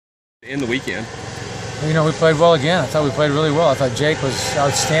In the weekend. You know, we played well again. I thought we played really well. I thought Jake was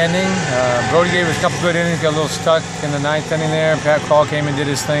outstanding. Brody gave us a couple good innings, got a little stuck in the ninth inning there. Pat Call came and did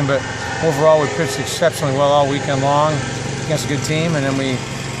his thing, but overall we pitched exceptionally well all weekend long against a good team, and then we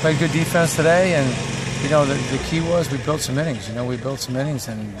played good defense today. And you know, the key was we built some innings. You know, we built some innings,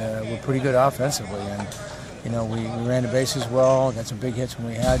 and we're pretty good offensively. And you know, we ran the bases well, got some big hits when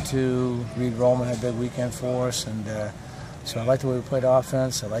we had to. Rohlman had a big weekend for us, and so I like the way we played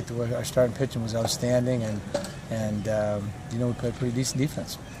offense. I like the way our starting pitching was outstanding, and you know, we played pretty decent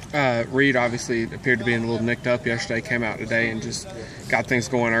defense. Reed obviously appeared to be a little nicked up yesterday, came out today and just got things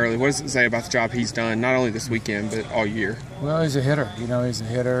going early. What does it say about the job he's done, not only this weekend, but all year? Well, he's a hitter. You know, he's a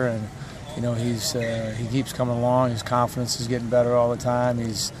hitter, and you know, he keeps coming along. His confidence is getting better all the time.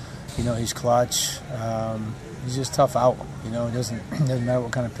 He's clutch. He's just tough out. You know, it doesn't matter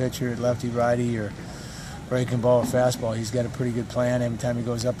what kind of pitcher, lefty, righty, or breaking ball or fastball. He's got a pretty good plan every time he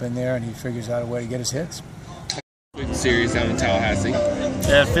goes up in there, and he figures out a way to get his hits. Big series down in Tallahassee.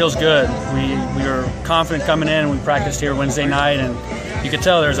 Yeah, it feels good. We were confident coming in, and we practiced here Wednesday night, and you could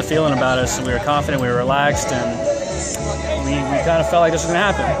tell there was a feeling about us. We were confident, we were relaxed, and we kind of felt like this was going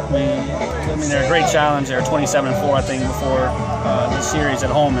to happen. I mean, they're a great challenge. They're 27-4, I think, before the series at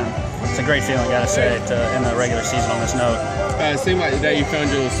Rohlman. It's a great feeling, got to say, to end the regular season on this note. It seemed like today you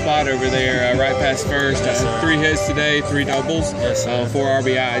found your little spot over there, right past first. 3 hits today, 3 doubles, 4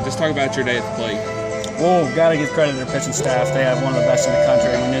 RBI. Just talk about your day at the plate. Well, got to give credit to their pitching staff. They have one of the best in the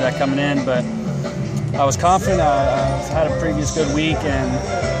country. We knew that coming in, but I was confident. I had a previous good week, and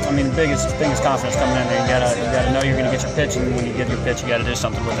I mean, the biggest thing is confidence coming in there. You gotta know you're going to get your pitch, and when you get your pitch, you got to do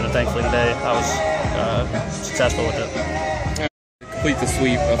something with it. And thankfully today, I was successful with it. Complete the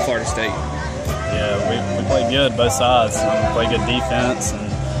sweep of Florida State. Yeah, we played good both sides. We played good defense, and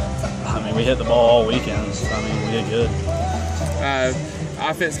I mean, we hit the ball all weekend. So, I mean, we did good.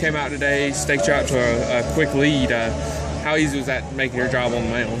 Offense came out today, staked you out to a quick lead. How easy was that making your job on the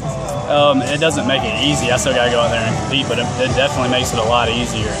mound? It doesn't make it easy. I still got to go out there and compete, but it definitely makes it a lot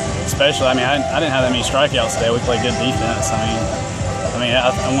easier. Especially, I mean, I didn't have that many strikeouts today. We played good defense.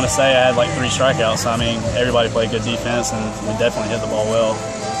 I want to say I had like 3 strikeouts. I mean, everybody played good defense, and we definitely hit the ball well.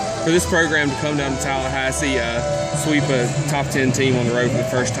 For this program to come down to Tallahassee, sweep a top 10 team on the road for the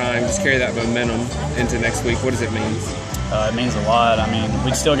first time, just carry that momentum into next week, what does it mean? It means a lot. I mean,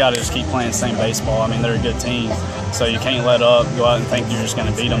 we still got to just keep playing the same baseball. I mean, they're a good team, so you can't let up, go out and think you're just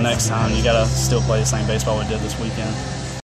going to beat them next time. You got to still play the same baseball we did this weekend.